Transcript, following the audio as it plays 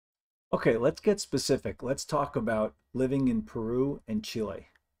Okay, let's get specific. Let's talk about living in Peru and Chile.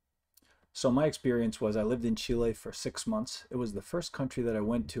 So my experience was I lived in Chile for 6 months. It was the first country that I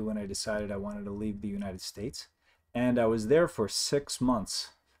went to when I decided I wanted to leave the United States. And I was there for 6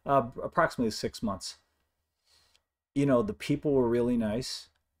 months, approximately 6 months. The people were really nice.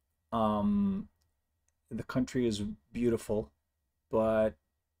 Um, the country is beautiful, but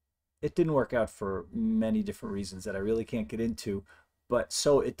it didn't work out for many different reasons that I really can't get into. But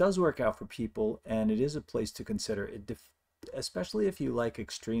so it does work out for people, and it is a place to consider, especially if you like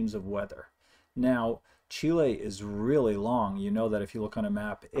extremes of weather. Now, Chile is really long. You know that if you look on a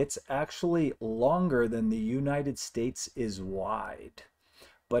map, it's actually longer than the United States is wide.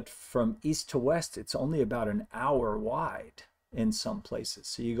 But from east to west, it's only about an hour wide in some places.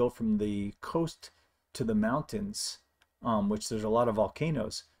 So you go from the coast to the mountains, which there's a lot of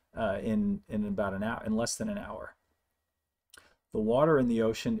volcanoes in about an hour, in less than an hour. The water in the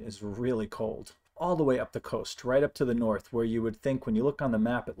ocean is really cold, all the way up the coast, right up to the north, where you would think when you look on the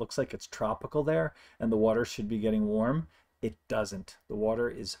map, it looks like it's tropical there and the water should be getting warm. It doesn't. The water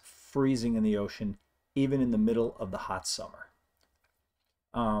is freezing in the ocean, even in the middle of the hot summer.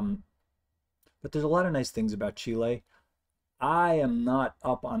 Um, but there's a lot of nice things about Chile. I am not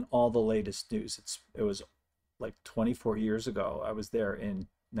up on all the latest news. It was like 24 years ago. I was there in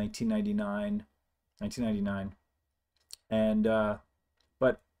 1999, and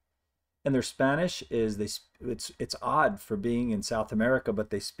but and their Spanish is it's odd for being in South America, but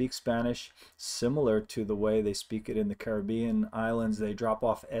they speak Spanish similar to the way they speak it in the Caribbean islands. They drop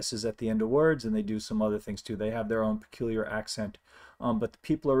off S's at the end of words, and they do some other things too. They have their own peculiar accent, but the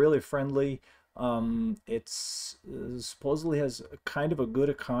people are really friendly. It's supposedly has kind of a good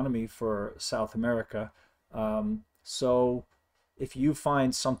economy for South America. So if you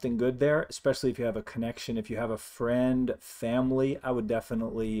find something good there, especially if you have a connection, if you have a friend, family, I would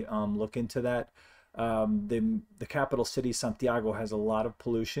definitely look into that. The capital city, Santiago, has a lot of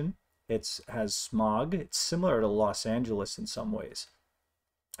pollution. It has smog. It's similar to Los Angeles in some ways.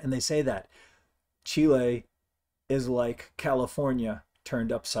 And they say that Chile is like California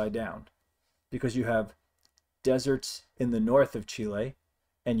turned upside down because you have deserts in the north of Chile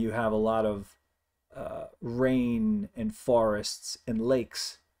and you have a lot of rain and forests and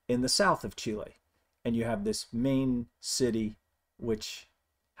lakes in the south of Chile. And you have this main city, which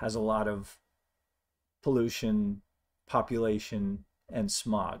has a lot of pollution, population, and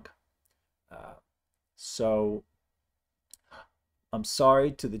smog. Uh, so I'm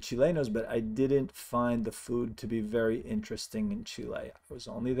sorry to the Chilenos, but I didn't find the food to be very interesting in Chile. I was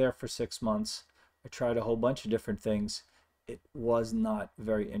only there for 6 months. I tried a whole bunch of different things. It was not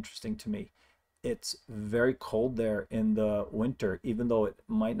very interesting to me. It's very cold there in the winter, even though it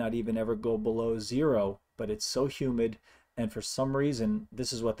might not even ever go below zero, but it's so humid. And for some reason,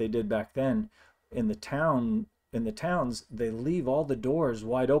 this is what they did back then in the towns, they leave all the doors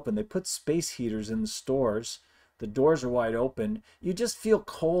wide open. They put space heaters in the stores. The doors are wide open. You just feel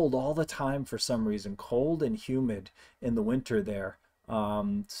cold all the time for some reason, cold and humid in the winter there.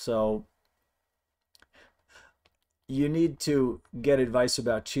 So you need to get advice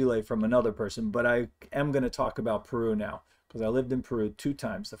about Chile from another person, but I am going to talk about Peru now because I lived in Peru 2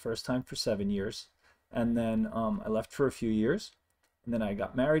 times. The first time for 7 years, and then I left for a few years, and then I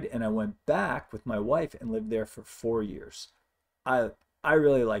got married, and I went back with my wife and lived there for 4 years. I I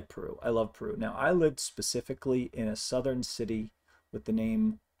really like Peru. I love Peru. Now, I lived specifically in a southern city with the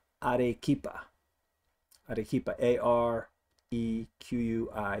name Arequipa. Arequipa, Arequipa.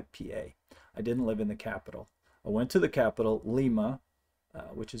 I didn't live in the capital. I went to the capital, Lima,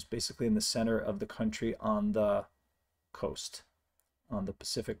 which is basically in the center of the country on the coast, on the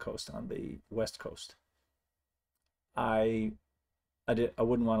Pacific coast, on the west coast. I I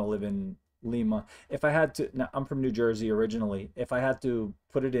wouldn't want to live in Lima. If I had to, now I'm from New Jersey originally. If I had to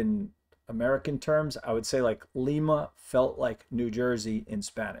put it in American terms, I would say like Lima felt like New Jersey in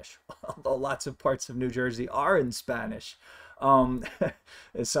Spanish. Although lots of parts of New Jersey are in Spanish. Um,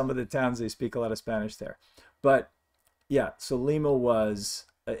 some of the towns they speak a lot of Spanish there. But yeah, so Lima was,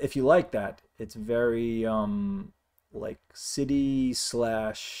 if you like that, it's very like city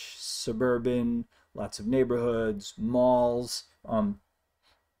slash suburban, lots of neighborhoods, malls.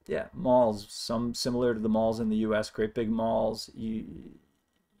 Yeah, malls, some similar to the malls in the US, great big malls.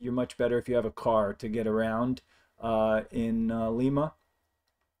 You're much better if you have a car to get around in Lima.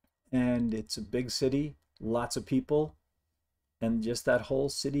 And it's a big city, lots of people, and just that whole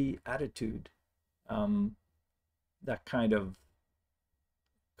city attitude, um, that kind of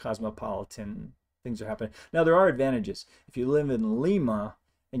cosmopolitan things are happening. Now, there are advantages. If you live in Lima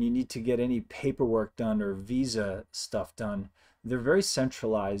and you need to get any paperwork done or visa stuff done, they're very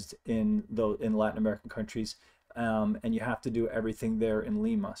centralized in Latin American countries, and you have to do everything there in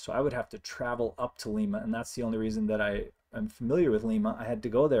Lima. So I would have to travel up to Lima, and that's the only reason that I am familiar with Lima. I had to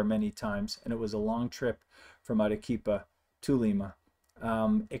go there many times, and it was a long trip from Arequipa to Lima.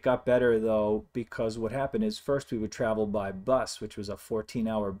 It got better though because what happened is first we would travel by bus, which was a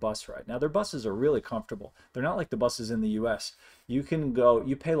 14-hour bus ride. Now their buses are really comfortable. They're not like the buses in the US. You can go,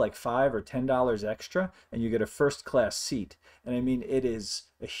 you pay like $5 or $10 extra and you get a first class seat. And I mean, it is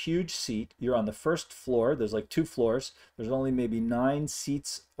a huge seat. You're on the first floor. There's like 2 floors. There's only maybe 9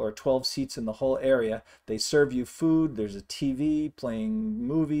 seats or 12 seats in the whole area. They serve you food. There's a TV playing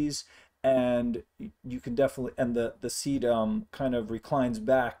movies, and you can definitely, and the seat kind of reclines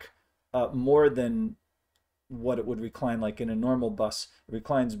back more than what it would recline like in a normal bus. It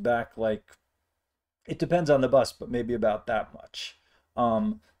reclines back like, it depends on the bus, but maybe about that much.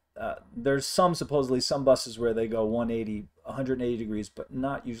 There's supposedly some buses where they go 180 degrees, but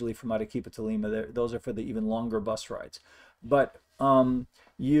not usually from Arequipa to Lima. Those are for the even longer bus rides. But they're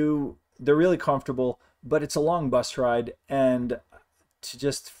really comfortable, but it's a long bus ride, and to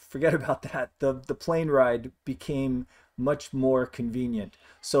just forget about that, the plane ride became much more convenient.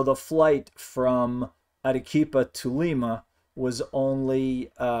 So the flight from Arequipa to Lima was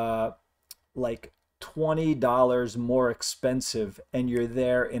only like $20 more expensive, and you're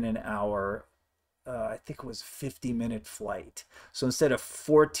there in an hour. I think it was 50-minute flight. So instead of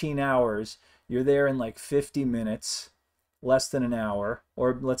 14 hours, you're there in like 50 minutes, less than an hour,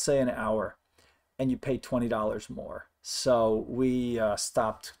 or let's say an hour, and you pay $20 more. So we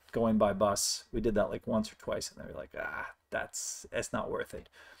stopped going by bus. We did that like once or twice, and they were like, it's not worth it.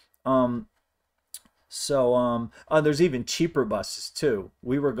 There's even cheaper buses too.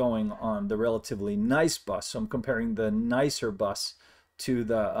 We were going on the relatively nice bus, so I'm comparing the nicer bus to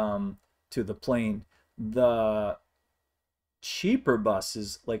the plane. The cheaper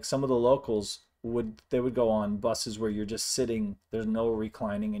buses, like some of the locals would go on buses where you're just sitting, there's no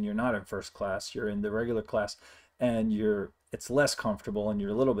reclining, and you're not in first class, you're in the regular class, and it's less comfortable and you're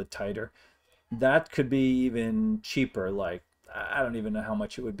a little bit tighter. That could be even cheaper. Like, I don't even know how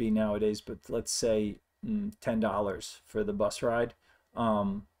much it would be nowadays, but let's say $10 for the bus ride,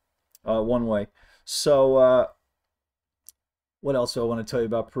 one way. So what else do I want to tell you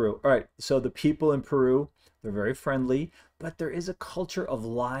about Peru? All right, so the people in Peru, they're very friendly, but there is a culture of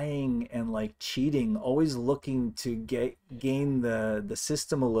lying and like cheating, always looking to gain the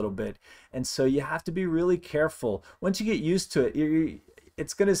system a little bit. And so you have to be really careful. Once you get used to it,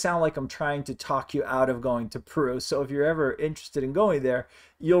 it's going to sound like I'm trying to talk you out of going to Peru. So if you're ever interested in going there,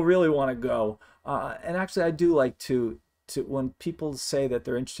 you'll really want to go. And actually, I do like to when people say that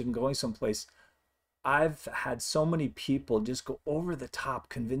they're interested in going someplace, I've had so many people just go over the top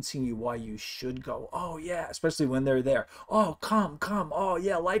convincing you why you should go. Oh yeah, especially when they're there. Oh, come. Oh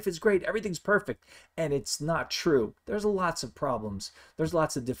yeah, life is great. Everything's perfect. And it's not true. There's lots of problems. There's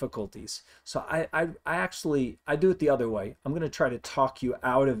lots of difficulties. So I actually do it the other way. I'm going to try to talk you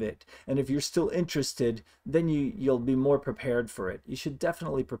out of it. And if you're still interested, then you'll be more prepared for it. You should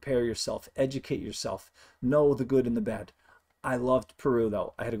definitely prepare yourself, educate yourself, know the good and the bad. I loved Peru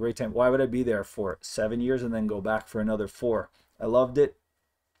though. I had a great time. Why would I be there for 7 years and then go back for another 4? I loved it.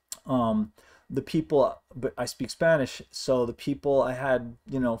 The people, but I speak Spanish, so the people, I had,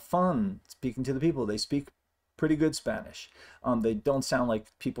 fun speaking to the people. They speak pretty good Spanish. They don't sound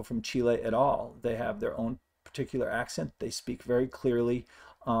like people from Chile at all. They have their own particular accent. They speak very clearly,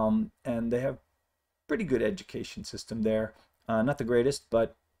 and they have pretty good education system there. Not the greatest,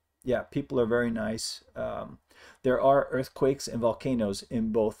 but yeah, people are very nice. There are earthquakes and volcanoes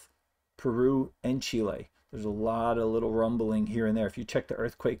in both Peru and Chile. There's a lot of little rumbling here and there. If you check the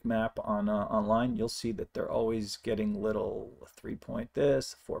earthquake map online, you'll see that they're always getting little 3-point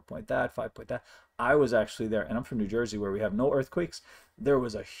this, 4-point that, 5-point that. I was actually there, and I'm from New Jersey where we have no earthquakes. There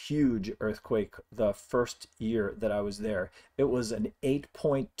was a huge earthquake the first year that I was there. It was an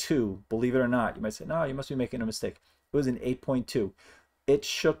 8.2, believe it or not. You might say, no, you must be making a mistake. It was an 8.2. It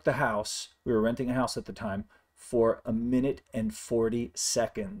shook the house. We were renting a house at the time for 1 minute and 40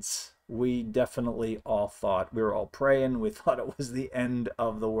 seconds. We definitely all thought, we were all praying. We thought it was the end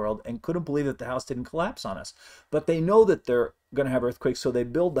of the world and couldn't believe that the house didn't collapse on us. But they know that they're going to have earthquakes, so they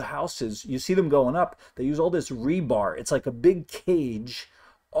build the houses. You see them going up. They use all this rebar. It's like a big cage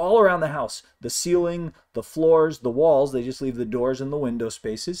all around the house. The ceiling, the floors, the walls, they just leave the doors and the window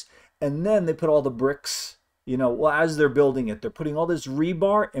spaces. And then they put all the bricks, well, as they're building it, they're putting all this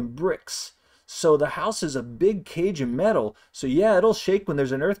rebar and bricks. So the house is a big cage of metal. So yeah, it'll shake when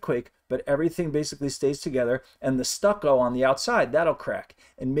there's an earthquake, but everything basically stays together. And the stucco on the outside, that'll crack.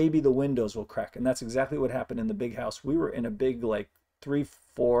 And maybe the windows will crack. And that's exactly what happened in the big house. We were in a big, like 3,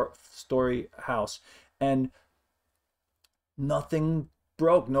 4 story house. And nothing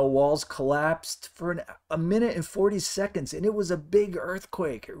broke. No walls collapsed for a minute and 40 seconds. And it was a big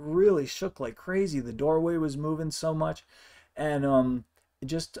earthquake. It really shook like crazy. The doorway was moving so much. And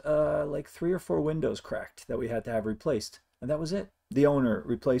just like 3 or 4 windows cracked that we had to have replaced. And that was it. The owner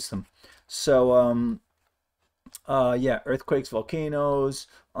replaced them. So yeah, earthquakes, volcanoes,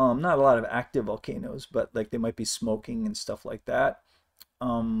 not a lot of active volcanoes, but like they might be smoking and stuff like that.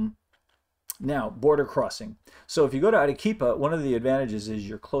 Now, border crossing. So if you go to Arequipa, one of the advantages is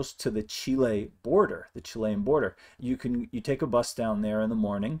you're close to the Chile border, the Chilean border. You take a bus down there in the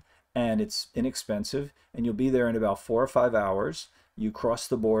morning, and it's inexpensive, and you'll be there in about 4 or 5 hours. You cross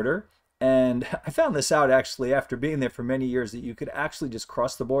the border, and I found this out actually after being there for many years, that you could actually just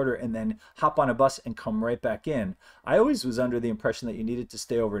cross the border and then hop on a bus and come right back in. I always was under the impression that you needed to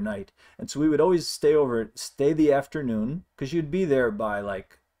stay overnight, and so we would always stay the afternoon, because you'd be there by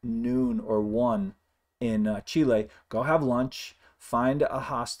like noon or 1 in Chile. Go have lunch, find a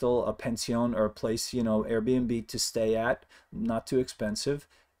hostel, a pension, or a place, Airbnb to stay at, not too expensive,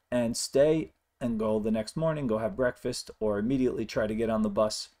 and stay, and go the next morning, go have breakfast, or immediately try to get on the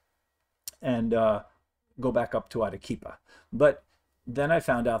bus and go back up to Arequipa. But then I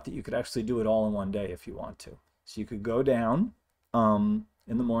found out that you could actually do it all in one day if you want to. So you could go down in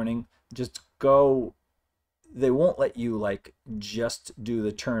the morning, just go. They won't let you like just do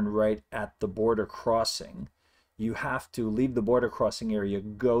the turn right at the border crossing. You have to leave the border crossing area,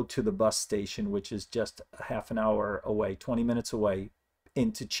 go to the bus station, which is just a half an hour away, 20 minutes away,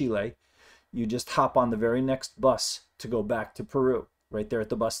 into Chile. You just hop on the very next bus to go back to Peru, right there at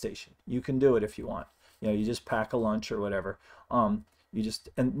the bus station. You can do it if you want. You just pack a lunch or whatever. And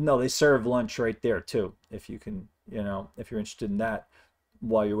no, they serve lunch right there too, if you can, if you're interested in that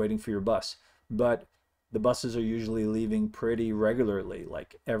while you're waiting for your bus. But the buses are usually leaving pretty regularly,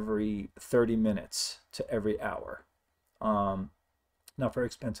 like every 30 minutes to every hour. Not very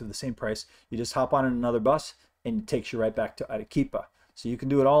expensive, the same price. You just hop on another bus and it takes you right back to Arequipa. So you can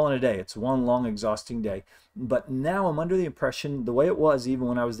do it all in a day. It's one long, exhausting day. But now I'm under the impression, the way it was even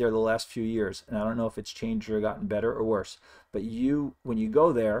when I was there the last few years, and I don't know if it's changed or gotten better or worse, but when you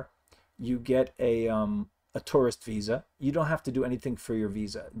go there, you get a tourist visa. You don't have to do anything for your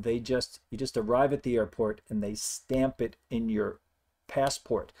visa. You just arrive at the airport and they stamp it in your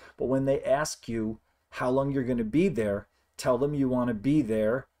passport. But when they ask you how long you're going to be there, tell them you want to be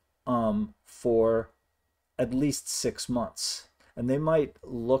there for at least 6 months. And they might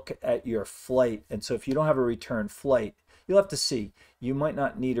look at your flight. And so if you don't have a return flight, you'll have to see. You might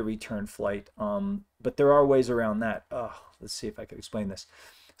not need a return flight, but there are ways around that. Let's see if I can explain this.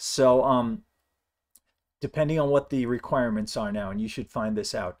 So depending on what the requirements are now, and you should find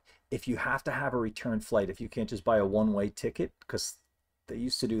this out, if you have to have a return flight, if you can't just buy a one-way ticket, because they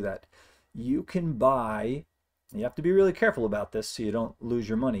used to do that, you can buy, you have to be really careful about this so you don't lose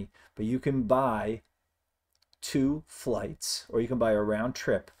your money, but you can buy 2 flights, or you can buy a round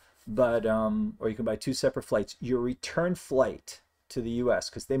trip, but or you can buy 2 separate flights. Your return flight to the US,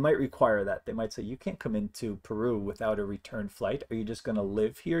 because they might require that. They might say, you can't come into Peru without a return flight. Are you just going to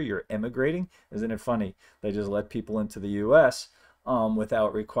live here? You're emigrating? Isn't it funny? They just let people into the US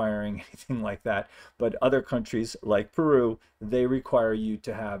without requiring anything like that. But other countries like Peru, they require you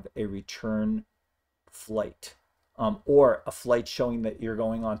to have a return flight, or a flight showing that you're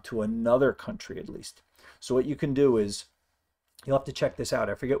going on to another country at least. So what you can do is, you'll have to check this out.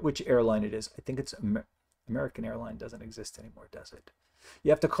 I forget which airline it is. I think it's American Airline doesn't exist anymore, does it?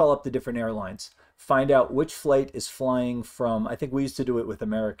 You have to call up the different airlines, find out which flight is flying from. I think we used to do it with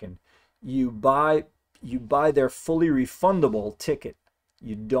American. You buy their fully refundable ticket.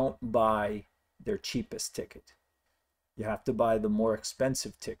 You don't buy their cheapest ticket. You have to buy the more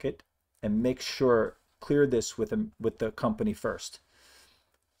expensive ticket, and make sure, clear this with the company first.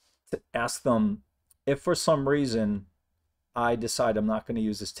 To ask them, if for some reason I decide I'm not going to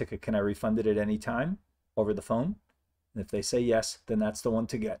use this ticket, can I refund it at any time over the phone? And if they say yes, then that's the one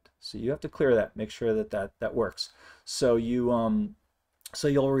to get. So you have to clear that, make sure that works. So you'll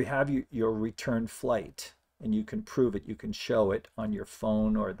have your return flight, and you can prove it. You can show it on your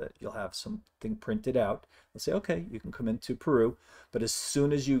phone, or that you'll have something printed out. They'll say, okay, you can come into Peru. But as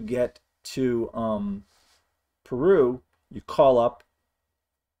soon as you get to Peru, you call up.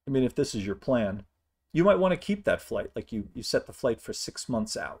 I mean, if this is your plan, you might want to keep that flight. Like you set the flight for 6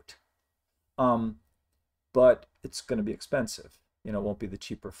 months out. But it's going to be expensive. It won't be the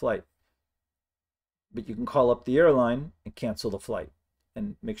cheaper flight. But you can call up the airline and cancel the flight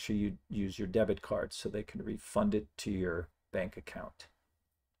and make sure you use your debit card so they can refund it to your bank account.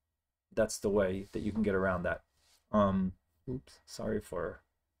 That's the way that you can get around that. Oops, sorry for,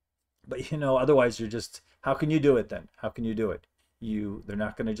 but otherwise you're just, how can you do it then? How can you do it? They're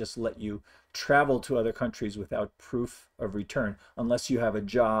not going to just let you travel to other countries without proof of return unless you have a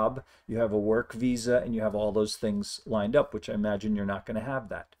job, you have a work visa, and you have all those things lined up, which I imagine you're not going to have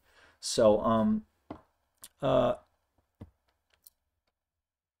that. So uh,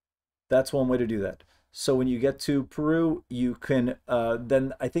 that's one way to do that. So when you get to Peru, you can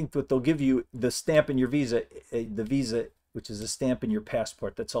then I think what they'll give you, the stamp in your visa, the visa, which is a stamp in your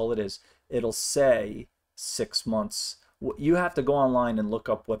passport. That's all it is. It'll say 6 months. You have to go online and look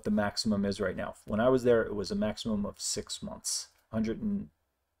up what the maximum is right now. When I was there, it was a maximum of 6 months,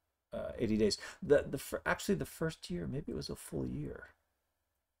 180 days. Actually the first year, maybe it was a full year.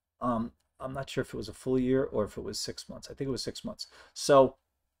 I'm not sure if it was a full year or if it was 6 months. I think it was 6 months. So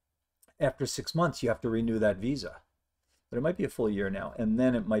after 6 months, you have to renew that visa. But it might be a full year now, and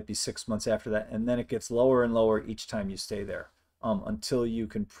then it might be 6 months after that, and then it gets lower and lower each time you stay there, until you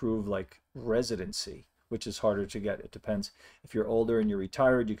can prove like residency, which is harder to get. It depends. If you're older and you're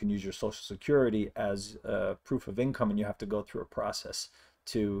retired, you can use your Social Security as proof of income, and you have to go through a process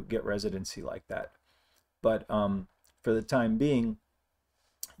to get residency like that. But for the time being,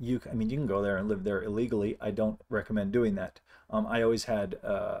 I mean, you can go there and live there illegally. I don't recommend doing that. I always had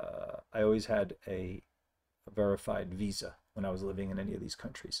a verified visa when I was living in any of these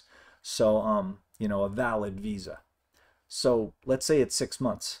countries. So, a valid visa. So let's say it's 6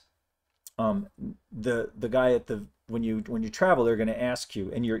 months. The guy at the when you travel, they're going to ask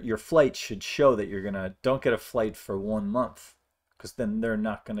you, and your flight should show that don't get a flight for 1 month, because then they're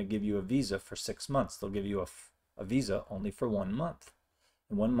not going to give you a visa for 6 months. They'll give you a visa only for 1 month.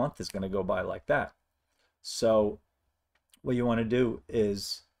 1 month is going to go by like that. So what you want to do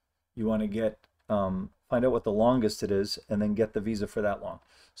is you want to get find out what the longest it is and then get the visa for that long.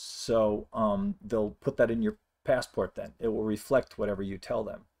 So they'll put that in your passport then. It will reflect whatever you tell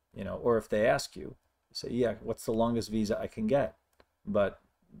them, or if they ask you, say, yeah, what's the longest visa I can get? But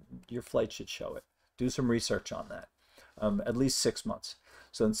your flight should show it. Do some research on that. At least 6 months.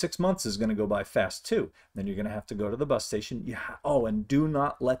 So in 6 months is going to go by fast too. Then you're going to have to go to the bus station. And do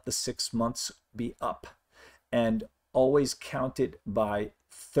not let the 6 months be up. And always count it by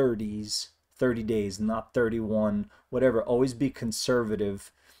 30 days, not 31, whatever. Always be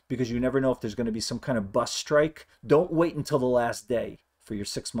conservative, because you never know if there's going to be some kind of bus strike. Don't wait until the last day for your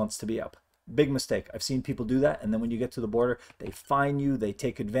 6 months to be up. Big mistake. I've seen people do that, and then when you get to the border, they fine you, they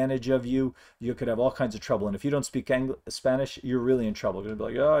take advantage of you. You could have all kinds of trouble. And if you don't speak Spanish, you're really in trouble. You're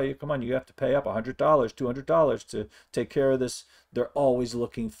going to be like, oh, come on, you have to pay up $100, $200 to take care of this. They're always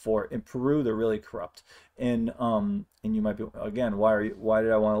looking for. In Peru, they're really corrupt. And you might be, again, why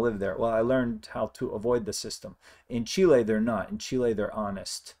did I want to live there? Well, I learned how to avoid the system. In Chile, they're not. In Chile, they're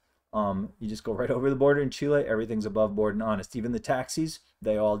honest. You just go right over the border in Chile. Everything's above board and honest. Even the taxis,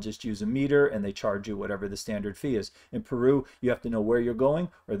 they all just use a meter and they charge you whatever the standard fee is. In Peru, you have to know where you're going,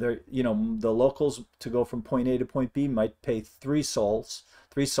 or the locals to go from point A to point B might pay three soles,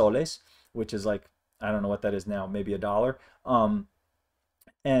 which is like, I don't know what that is now, maybe $1.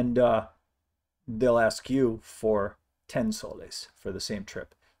 And they'll ask you for 10 soles for the same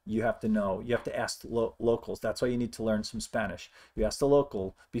trip. You have to know, you have to ask locals. That's why you need to learn some Spanish. You ask the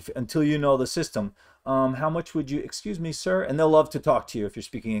local until you know the system. How much would you, excuse me, sir? And they'll love to talk to you if you're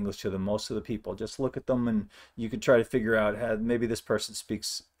speaking English to them. Most of the people, just look at them and you could try to figure out how maybe this person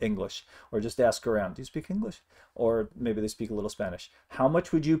speaks English, or just ask around. Do you speak English? Or maybe they speak a little Spanish. How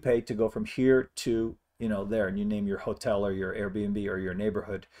much would you pay to go from here to there, and you name your hotel or your Airbnb or your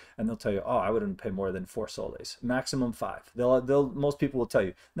neighborhood, and they'll tell you, oh, I wouldn't pay more than 4 soles, maximum 5. Most people will tell you.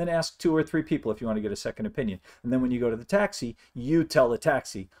 And then ask 2 or 3 people if you want to get a second opinion. And then when you go to the taxi, you tell the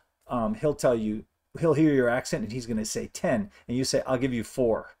taxi, he'll tell you, he'll hear your accent and he's going to say 10, and you say, I'll give you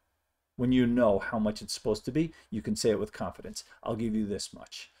 4. When you know how much it's supposed to be, you can say it with confidence. I'll give you this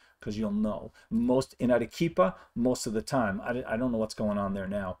much. Because you'll know. In Arequipa, most of the time, I don't know what's going on there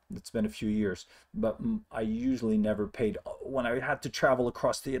now. It's been a few years, but I usually never paid. When I had to travel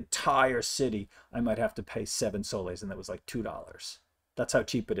across the entire city, I might have to pay 7 soles, and that was like $2. That's how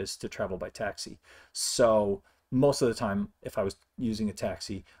cheap it is to travel by taxi. So most of the time, if I was using a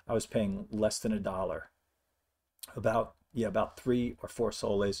taxi, I was paying less than $1. About 3 or 4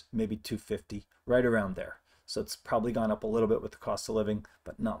 soles, maybe 2.50, right around there. So it's probably gone up a little bit with the cost of living,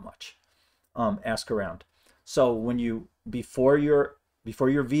 but not much. Ask around. So when before your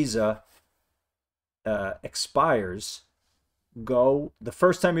visa expires, go the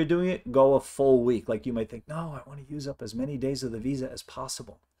first time you're doing it, go a full week. Like you might think, no, I want to use up as many days of the visa as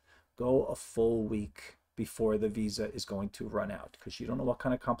possible. Go a full week before the visa is going to run out because you don't know what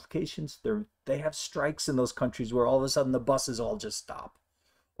kind of complications they have strikes in those countries where all of a sudden the buses all just stop.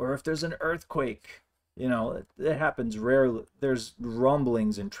 Or if there's an earthquake, it happens rarely. There's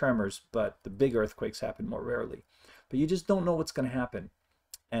rumblings and tremors, but the big earthquakes happen more rarely. But you just don't know what's going to happen.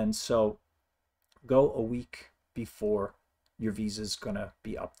 And so go a week before your visa's going to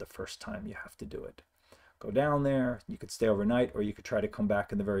be up the first time you have to do it. Go down there, you could stay overnight, or you could try to come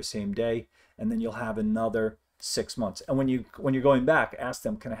back in the very same day, and then you'll have another 6 months. And when you're going back, ask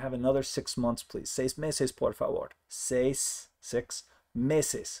them, can I have another 6 months, please? 6 meses, por favor. Six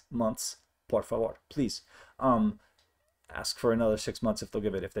meses, months, por favor, please. Ask for another 6 months if they'll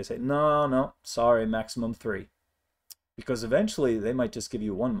give it. If they say, no, sorry, maximum 3. Because eventually they might just give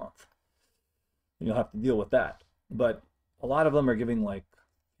you 1 month. And you'll have to deal with that. But a lot of them are giving like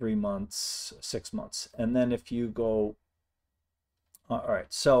 3 months, 6 months. And then if you go, all right,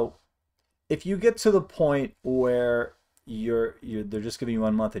 so if you get to the point where they're just giving you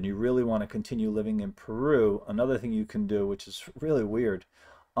 1 month and you really want to continue living in Peru, another thing you can do, which is really weird,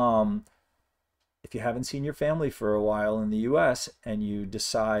 if you haven't seen your family for a while in the US and you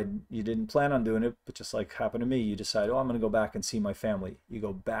decide you didn't plan on doing it, but just like happened to me, you decide, oh, I'm going to go back and see my family. You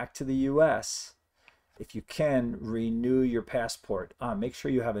go back to the US. If you can, renew your passport. Make sure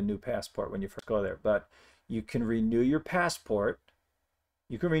you have a new passport when you first go there. But you can renew your passport.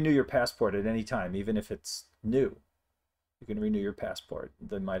 You can renew your passport at any time, even if it's new. You can renew your passport.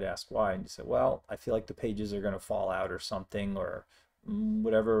 They might ask why, and you say, well, I feel like the pages are going to fall out or something, or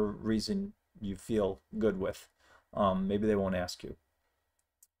whatever reason you feel good with. Maybe they won't ask you.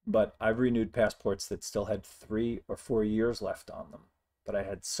 But I've renewed passports that still had 3 or 4 years left on them. But I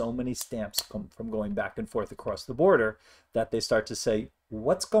had so many stamps from going back and forth across the border that they start to say,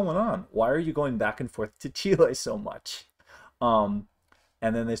 what's going on? Why are you going back and forth to Chile so much? And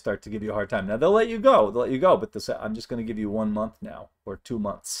then they start to give you a hard time. Now, they'll let you go. They'll let you go, but they'll say, I'm just going to give you 1 month now, or 2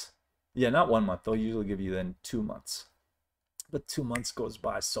 months. Yeah, not 1 month. They'll usually give you then 2 months. But 2 months goes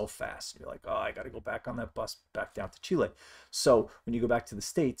by so fast. You're like, oh, I got to go back on that bus back down to Chile. So when you go back to the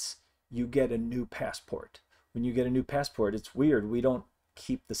States, you get a new passport. When you get a new passport, it's weird. We don't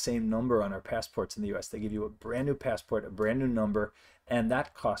keep the same number on our passports in the US. They give you a brand new passport, a brand new number, and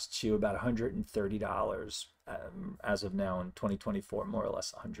that costs you about $130 as of now in 2024, more or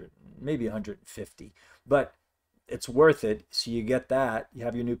less 100, maybe 150. But it's worth it. So you get that, you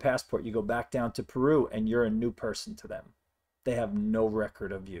have your new passport, you go back down to Peru, and you're a new person to them. They have no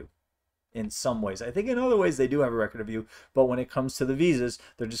record of you. In some ways, I think in other ways they do have a record of you, but when it comes to the visas,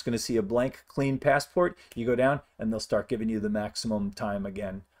 they're just going to see a blank, clean passport. You go down and they'll start giving you the maximum time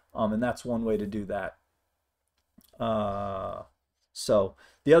again, and that's one way to do that. So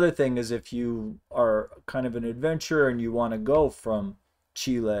the other thing is, if you are kind of an adventurer and you want to go from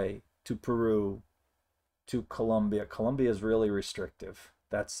Chile to Peru to Colombia, Colombia is really restrictive.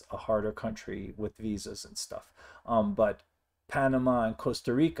 That's a harder country with visas and stuff, but Panama and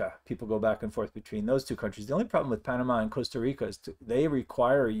Costa Rica, people go back and forth between those two countries. The only problem with Panama and Costa Rica is they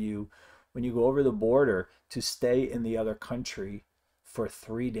require you, when you go over the border, to stay in the other country for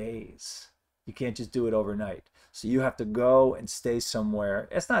 3 days. You can't just do it overnight. So you have to go and stay somewhere.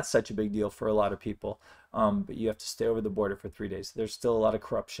 It's not such a big deal for a lot of people, but you have to stay over the border for 3 days. There's still a lot of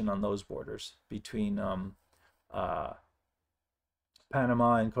corruption on those borders between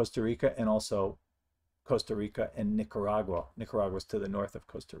Panama and Costa Rica, and also Costa Rica and Nicaragua. Nicaragua's to the north of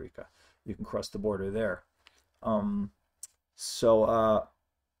Costa Rica. You can cross the border there. All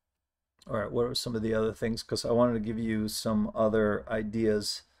right, what are some of the other things? Because I wanted to give you some other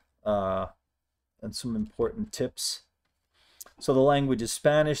ideas and some important tips. So the language is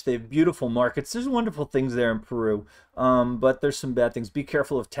Spanish. They have beautiful markets. There's wonderful things there in Peru, but there's some bad things. Be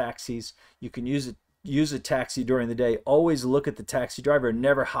careful of taxis. You can use a taxi during the day. Always look at the taxi driver and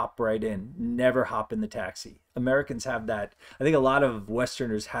never hop right in. Never hop in the taxi. Americans have that. I think a lot of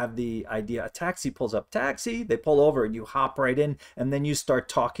Westerners have the idea, a taxi pulls up, taxi, they pull over and you hop right in and then you start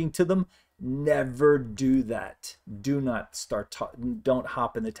talking to them. Never do that. Do not don't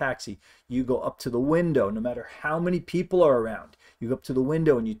hop in the taxi. You go up to the window, no matter how many people are around. You go up to the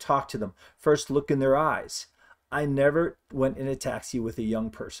window and you talk to them. First, look in their eyes. I never went in a taxi with a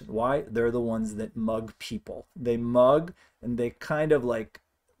young person. Why? They're the ones that mug people. They mug, and they kind of like,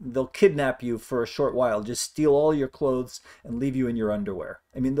 they'll kidnap you for a short while, just steal all your clothes and leave you in your underwear.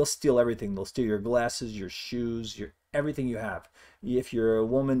 I mean, they'll steal everything. They'll steal your glasses, your shoes, everything you have. If you're a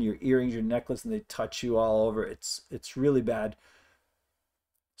woman, your earrings, your necklace, and they touch you all over. It's really bad.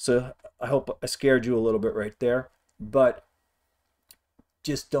 So I hope I scared you a little bit right there. But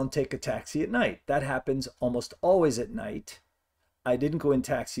just don't take a taxi at night. That happens almost always at night. I didn't go in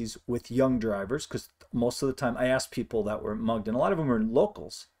taxis with young drivers because most of the time I asked people that were mugged, and a lot of them were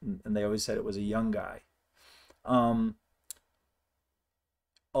locals, and they always said it was a young guy. Um,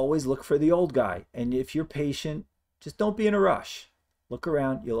 Always look for the old guy, and if you're patient, just don't be in a rush. Look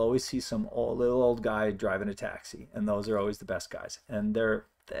around, you'll always see some little old guy driving a taxi, and those are always the best guys, and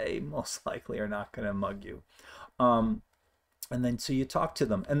they most likely are not going to mug you. Um, and then so you talk to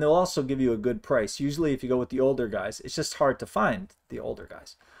them, and they'll also give you a good price. Usually if you go with the older guys, it's just hard to find the older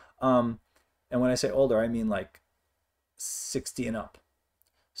guys. um, and when I say older, I mean like 60 and up.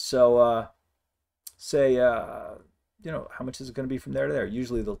 So say how much is it going to be from there to there.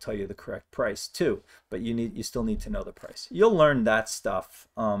 Usually they'll tell you the correct price too, but you still need to know the price. You'll learn that stuff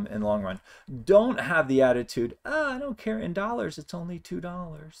in the long run. Don't have the attitude, I don't care, in dollars it's only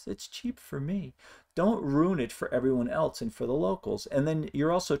 $2, it's cheap for me. Don't ruin it for everyone else and for the locals. And then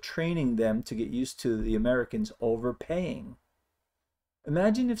you're also training them to get used to the Americans overpaying.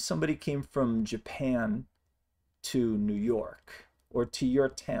 Imagine if somebody came from Japan to New York or to your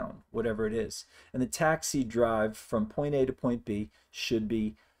town, whatever it is, and the taxi drive from point A to point B should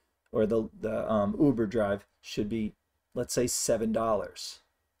be, or the Uber drive should be, let's say $7.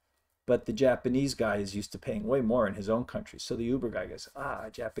 But the Japanese guy is used to paying way more in his own country. So the Uber guy goes,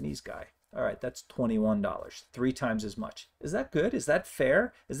 Japanese guy. All right, that's $21, 3 times as much. Is that good? Is that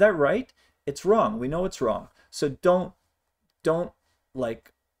fair? Is that right? It's wrong. We know it's wrong. So don't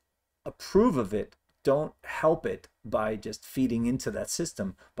like approve of it. Don't help it by just feeding into that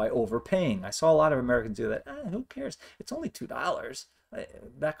system by overpaying. I saw a lot of Americans do that. Who cares? It's only $2.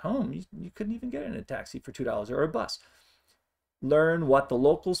 Back home, you couldn't even get in a taxi for $2 or a bus. Learn what the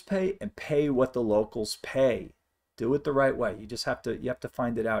locals pay and pay what the locals pay. Do it the right way. You have to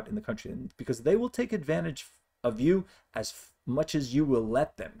find it out in the country, because they will take advantage of you as much as you will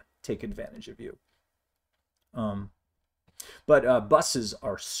let them take advantage of you. But buses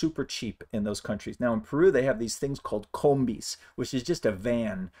are super cheap in those countries. Now in Peru, they have these things called combis, which is just a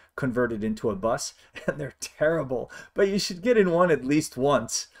van converted into a bus, and they're terrible. But you should get in one at least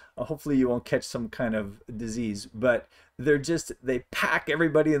once. Hopefully you won't catch some kind of disease. But they pack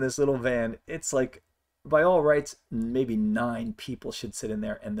everybody in this little van. It's like, by all rights, maybe 9 people should sit in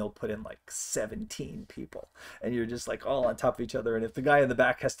there, and they'll put in like 17 people. And you're just like all on top of each other. And if the guy in the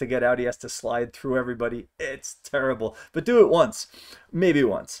back has to get out, he has to slide through everybody. It's terrible. But do it once, maybe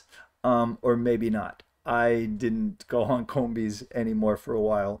once, or maybe not. I didn't go on combis anymore for a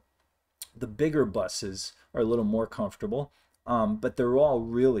while. The bigger buses are a little more comfortable, but they're all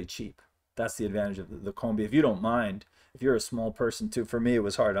really cheap. That's the advantage of the combi. If you don't mind, if you're a small person too, for me it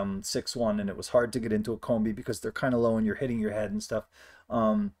was hard. I'm 6'1", and it was hard to get into a combi because they're kind of low and you're hitting your head and stuff.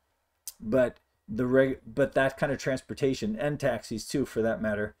 But that kind of transportation, and taxis too for that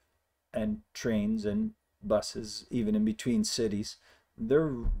matter, and trains and buses, even in between cities,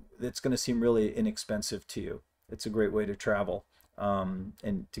 it's going to seem really inexpensive to you. It's a great way to travel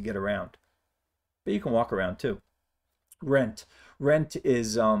and to get around. But you can walk around too. Rent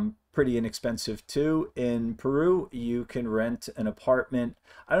is pretty inexpensive too. In Peru, you can rent an apartment.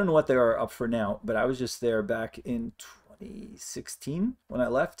 I don't know what they are up for now, but I was just there back in 2016 when I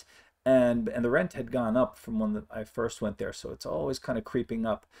left, and the rent had gone up from when I first went there, so it's always kind of creeping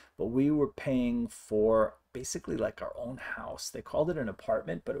up. But we were paying for basically like our own house. They called it an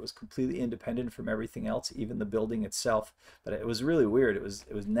apartment, but it was completely independent from everything else, even the building itself. But it was really weird. It was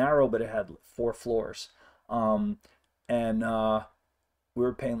narrow, but it had 4 floors. And we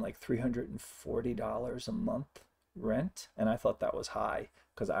were paying like $340 a month rent, and I thought that was high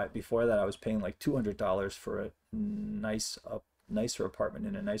because before that I was paying like $200 for a nicer apartment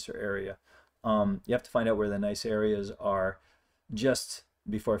in a nicer area. You have to find out where the nice areas are. Just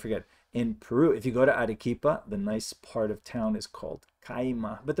before I forget, in Peru, if you go to Arequipa, the nice part of town is called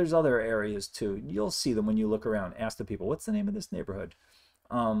Caima, but there's other areas too. You'll see them when you look around. Ask the people, what's the name of this neighborhood?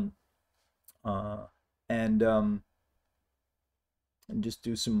 And just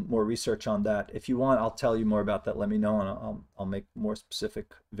do some more research on that. If you want, I'll tell you more about that. Let me know, and I'll make more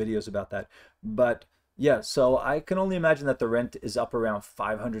specific videos about that. But yeah, so I can only imagine that the rent is up around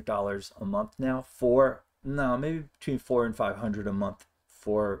 $500 a month now maybe between $400 and $500 a month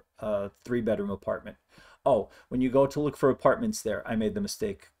for a 3-bedroom apartment. Oh, when you go to look for apartments there, I made the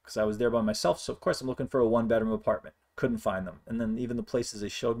mistake because I was there by myself. So of course I'm looking for a 1-bedroom apartment. Couldn't find them. And then even the places they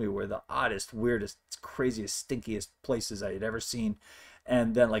showed me were the oddest, weirdest, craziest, stinkiest places I had ever seen.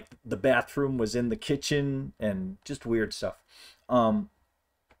 And then like the bathroom was in the kitchen and just weird stuff.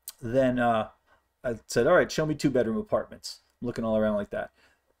 Then I said, all right, show me 2-bedroom apartments. I'm looking all around like that.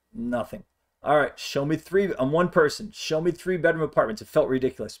 Nothing. All right, show me three. I'm one person. Show me three-bedroom apartments. It felt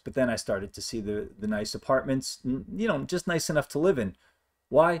ridiculous, but then I started to see the nice apartments, you know, just nice enough to live in.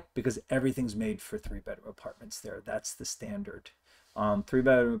 Why? Because everything's made for three-bedroom apartments there. That's the standard.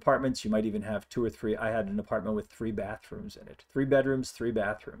 Three-bedroom apartments, you might even have two or three. I had an apartment with three bathrooms in it. Three bedrooms, three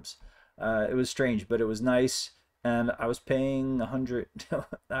bathrooms. It was strange, but it was nice. And I was paying 100,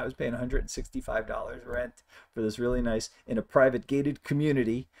 I was paying $165 rent for this really nice in a private gated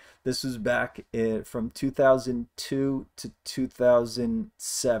community. This was back from 2002 to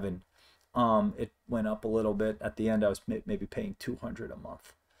 2007. It went up a little bit. At the end, I was maybe paying 200 a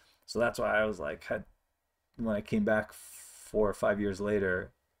month. So that's why I was like, when I came back 4 or 5 years later,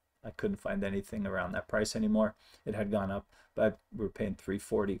 I couldn't find anything around that price anymore. It had gone up, but we were paying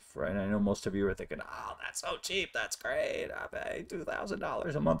 340 for it. And I know most of you were thinking, "Oh, that's so cheap. That's great. I pay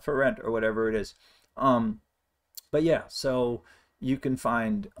 $2,000 a month for rent or whatever it is." But yeah, so you can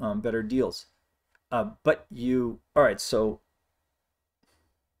find better deals. All right, so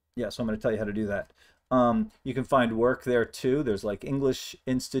yeah, so I'm going to tell you how to do that. You can find work there too. There's like English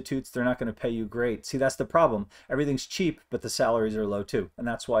institutes. They're not going to pay you great. See, that's the problem. Everything's cheap, but the salaries are low too. And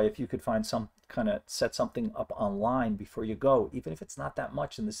that's why if you could find some kind of set something up online before you go, even if it's not that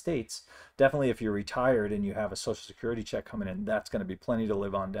much in the States, definitely if you're retired and you have a Social Security check coming in, that's going to be plenty to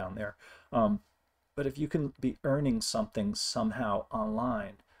live on down there. But if you can be earning something somehow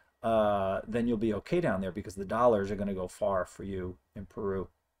online, then you'll be okay down there because the dollars are going to go far for you in Peru.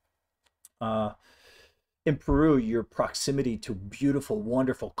 Uh, in Peru, your proximity to beautiful,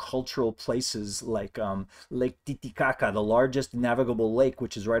 wonderful cultural places like Lake Titicaca, the largest navigable lake,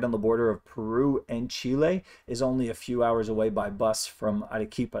 which is right on the border of Peru and Chile, is only a few hours away by bus from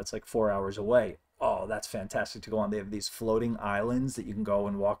Arequipa. It's like 4 hours away. Oh, that's fantastic to go on. They have these floating islands that you can go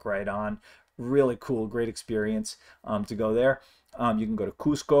and walk right on. Really cool, great experience to go there. You can go to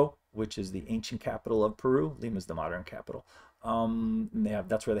Cusco, which is the ancient capital of Peru. Lima is the modern capital. And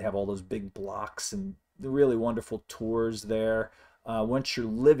that's where they have all those big blocks and the really wonderful tours there. Once you're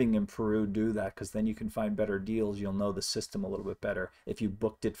living in Peru, do that because then you can find better deals. You'll know the system a little bit better. If you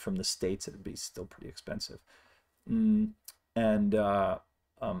booked it from the States, it'd be still pretty expensive. Mm, and Machu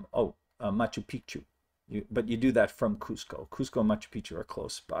Picchu. But you do that from Cusco. Cusco and Machu Picchu are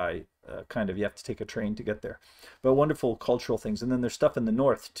close by, kind of. You have to take a train to get there. But wonderful cultural things. And then there's stuff in the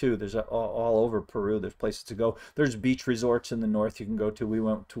north too. There's all over Peru. There's places to go. There's beach resorts in the north you can go to. We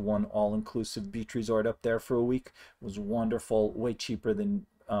went to one all-inclusive beach resort up there for a week. It was wonderful, way cheaper than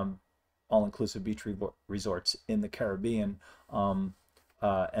all-inclusive beach resorts in the Caribbean. And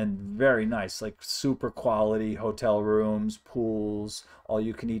very nice, like super quality hotel rooms, pools, all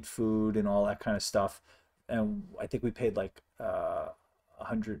you can eat food and all that kind of stuff. And I think we paid like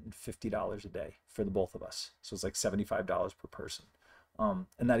 $150 a day for the both of us. So it's like $75 per person. And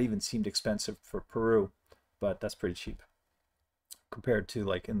that even seemed expensive for Peru, but that's pretty cheap compared to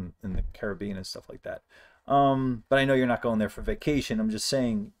like in the Caribbean and stuff like that. But I know you're not going there for vacation. I'm just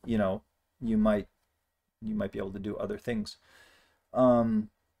saying, you know, you might be able to do other things.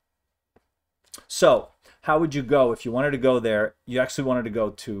 So how would you go if you wanted to go there? You actually wanted to go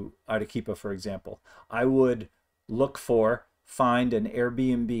to Arequipa, for example. I would find an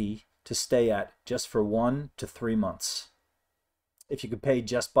Airbnb to stay at just for 1 to 3 months. If you could pay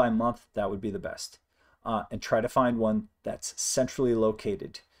just by month, that would be the best. And try to find one that's centrally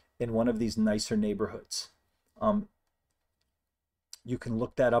located in one of these nicer neighborhoods. You can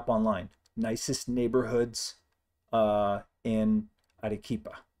look that up online. Nicest neighborhoods in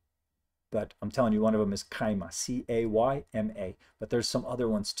Arequipa. But I'm telling you, one of them is Caima, C-A-Y-M-A. But there's some other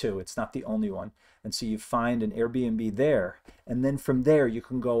ones too. It's not the only one. And so you find an Airbnb there, and then from there you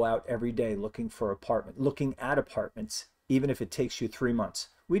can go out every day looking at apartments, even if it takes you 3 months.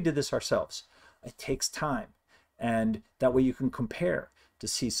 We did this ourselves. It takes time, and that way you can compare to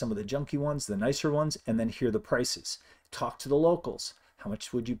see some of the junky ones, the nicer ones, and then hear the prices. Talk to the locals. How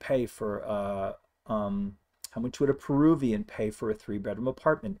much would you pay for how much would a Peruvian pay for a 3-bedroom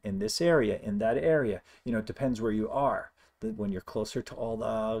apartment in this area, in that area? You know, it depends where you are. But when you're closer to all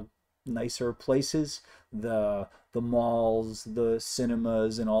the nicer places, the malls, the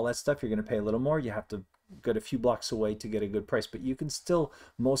cinemas, and all that stuff, you're going to pay a little more. You have to get a few blocks away to get a good price, but you can still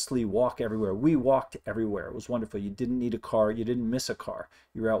mostly walk everywhere. We walked everywhere. It was wonderful. You didn't need a car. You didn't miss a car.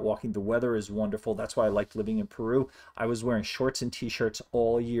 You were out walking. The weather is wonderful. That's why I liked living in Peru. I was wearing shorts and t-shirts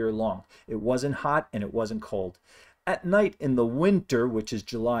all year long. It wasn't hot and it wasn't cold. At night in the winter, which is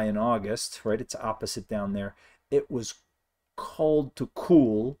July and August, right? It's opposite down there. It was cold to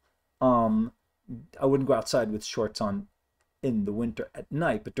cool. I wouldn't go outside with shorts on in the winter at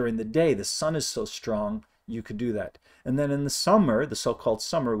night, but during the day the sun is so strong you could do that. And then in the summer, the so-called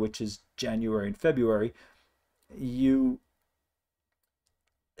summer, which is January and February, you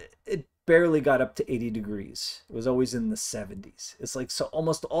it barely got up to 80 degrees. It was always in the 70s. It's like, so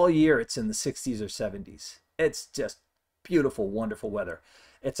almost all year it's in the 60s or 70s. It's just beautiful, wonderful weather.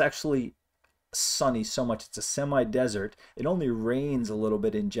 It's actually sunny so much. It's a semi-desert. It only rains a little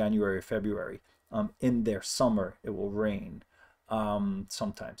bit in January or February. In their summer, it will rain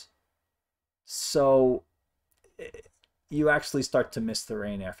sometimes. So you actually start to miss the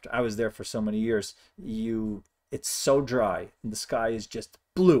rain after. I was there for so many years. It's so dry. And the sky is just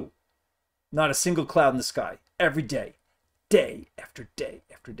blue. Not a single cloud in the sky. Every day, day after day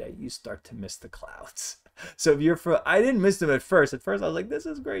after day, you start to miss the clouds. So if you're I didn't miss them at first. At first, I was like, this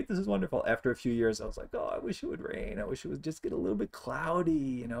is great. This is wonderful. After a few years, I was like, oh, I wish it would rain. I wish it would just get a little bit cloudy.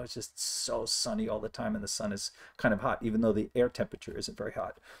 You know, it's just so sunny all the time, and the sun is kind of hot, even though the air temperature isn't very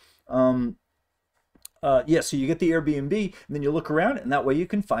hot. Yeah, so you get the Airbnb, and then you look around, and that way you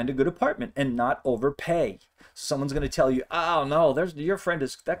can find a good apartment and not overpay. Someone's going to tell you, oh no, your friend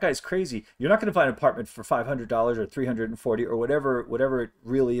is, that guy's crazy. You're not going to find an apartment for $500 or $340 or whatever it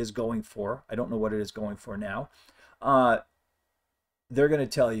really is going for. I don't know what it is going for now. They're going to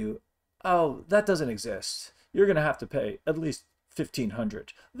tell you, oh, that doesn't exist. You're going to have to pay at least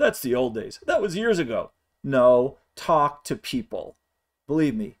 $1,500. That's the old days. That was years ago. No, talk to people.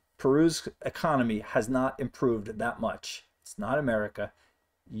 Believe me, Peru's economy has not improved that much. It's not America.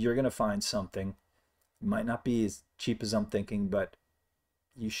 You're going to find something. It might not be as cheap as I'm thinking, but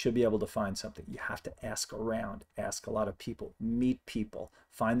you should be able to find something. You have to ask around, ask a lot of people, meet people,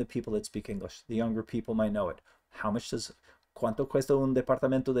 find the people that speak English. The younger people might know it. How much does, cuánto cuesta un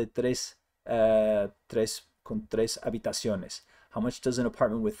departamento de con tres habitaciones? How much does an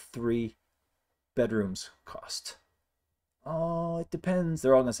apartment with 3 bedrooms cost? Oh, it depends.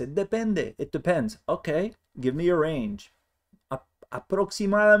 They're all going to say, depende. It depends. Okay, give me a range.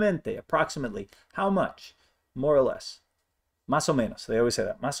 Approximately. How much? More or less. Más o menos. They always say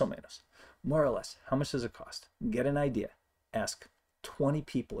that. Más o menos. More or less. How much does it cost? Get an idea. Ask 20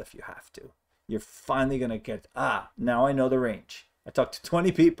 people if you have to. You're finally going to get, now I know the range. I talked to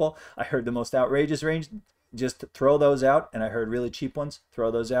 20 people. I heard the most outrageous range. Just throw those out. And I heard really cheap ones.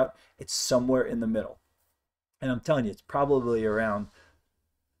 Throw those out. It's somewhere in the middle. And I'm telling you, it's probably around,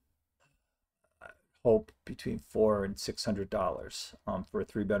 I hope, between $400 and $600 for a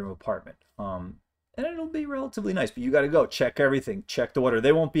 3-bedroom apartment. And it'll be relatively nice, but you got to go check everything, check the water.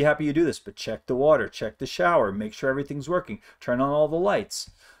 They won't be happy you do this, but check the water, check the shower, make sure everything's working, turn on all the lights.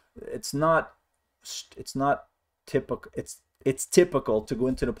 It's not typical. It's typical to go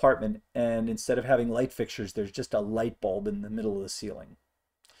into an apartment and instead of having light fixtures, there's just a light bulb in the middle of the ceiling.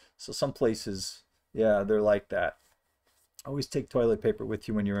 So some places, yeah, they're like that. Always take toilet paper with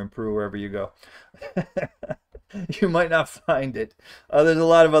you when you're in Peru, wherever you go. You might not find it. There's a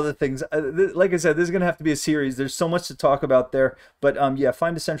lot of other things. Like I said, this is going to have to be a series. There's so much to talk about there. But yeah,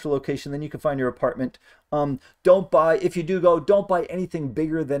 find a central location. Then you can find your apartment. Don't buy, if you do go, don't buy anything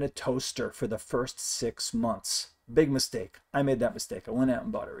bigger than a toaster for the first 6 months. Big mistake. I made that mistake. I went out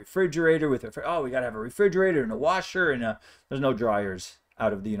and bought a refrigerator with a, oh, we got to have a refrigerator and a washer. And there's no dryers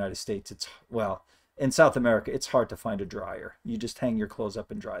out of the United States. It's, well, in South America, it's hard to find a dryer. You just hang your clothes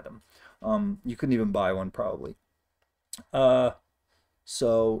up and dry them. You couldn't even buy one probably.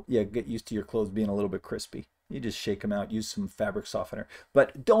 So yeah, get used to your clothes being a little bit crispy. You just shake them out, use some fabric softener.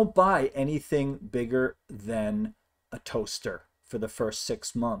 But don't buy anything bigger than a toaster for the first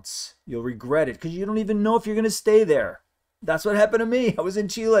 6 months. You'll regret it because you don't even know if you're going to stay there. That's what happened to me. I was in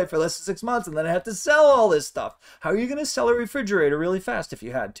Chile for less than 6 months and then I had to sell all this stuff. How are you going to sell a refrigerator really fast if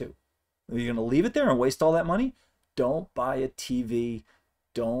you had to? Are you going to leave it there and waste all that money? Don't buy a TV.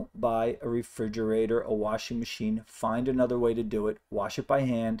 Don't buy a refrigerator, a washing machine. Find another way to do it. Wash it by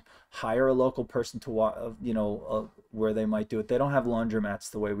hand. Hire a local person to, where they might do it. They don't have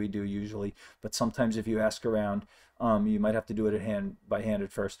laundromats the way we do usually, but sometimes if you ask around, you might have to do it by hand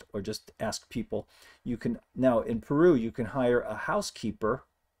at first, or just ask people. You can now in Peru, you can hire a housekeeper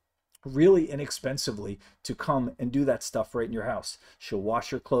really inexpensively to come and do that stuff right in your house. She'll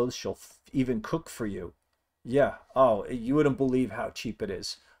wash your clothes. She'll even cook for you. Yeah. Oh, you wouldn't believe how cheap it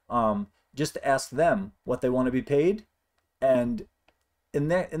is. Just ask them what they want to be paid. And in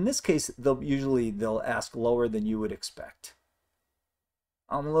this case, they'll ask lower than you would expect.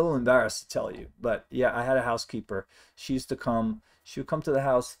 I'm a little embarrassed to tell you, but yeah, I had a housekeeper. She used to come, she would come to the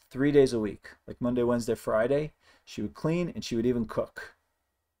house 3 days a week, like Monday, Wednesday, Friday. She would clean and she would even cook.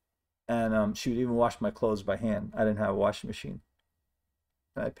 And she would even wash my clothes by hand. I didn't have a washing machine.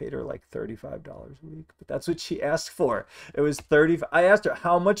 And I paid her like $35 a week, but that's what she asked for. It was 30. I asked her,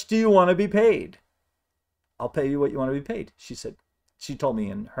 how much do you want to be paid? I'll pay you what you want to be paid. She said, she told me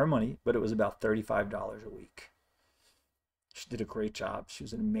in her money, but it was about $35 a week. She did a great job. She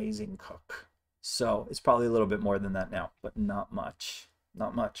was an amazing cook. So it's probably a little bit more than that now, but not much.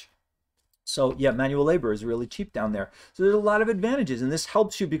 Not much. So yeah, manual labor is really cheap down there. So there's a lot of advantages, and this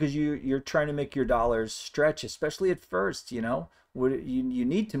helps you because you're trying to make your dollars stretch, especially at first. You know, you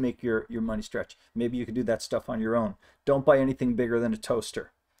need to make your money stretch. Maybe you can do that stuff on your own. Don't buy anything bigger than a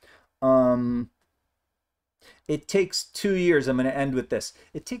toaster. Um, it takes 2 years. I'm going to end with this.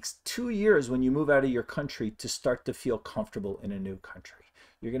 It takes 2 years when you move out of your country to start to feel comfortable in a new country.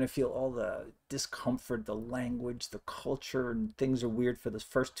 You're going to feel all the discomfort, the language, the culture, and things are weird for the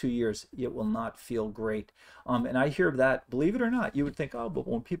first 2 years. It will not feel great. And I hear that, believe it or not, you would think, oh, but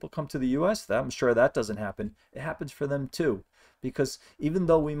when people come to the US, I'm sure that doesn't happen. It happens for them too. Because even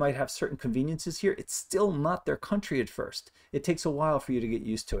though we might have certain conveniences here, it's still not their country at first. It takes a while for you to get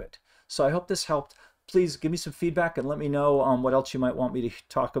used to it. So I hope this helped. Please give me some feedback and let me know what else you might want me to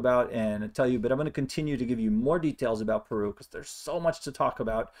talk about and tell you. But I'm going to continue to give you more details about Peru because there's so much to talk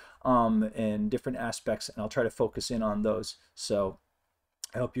about and different aspects, and I'll try to focus in on those. So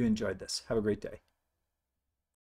I hope you enjoyed this. Have a great day.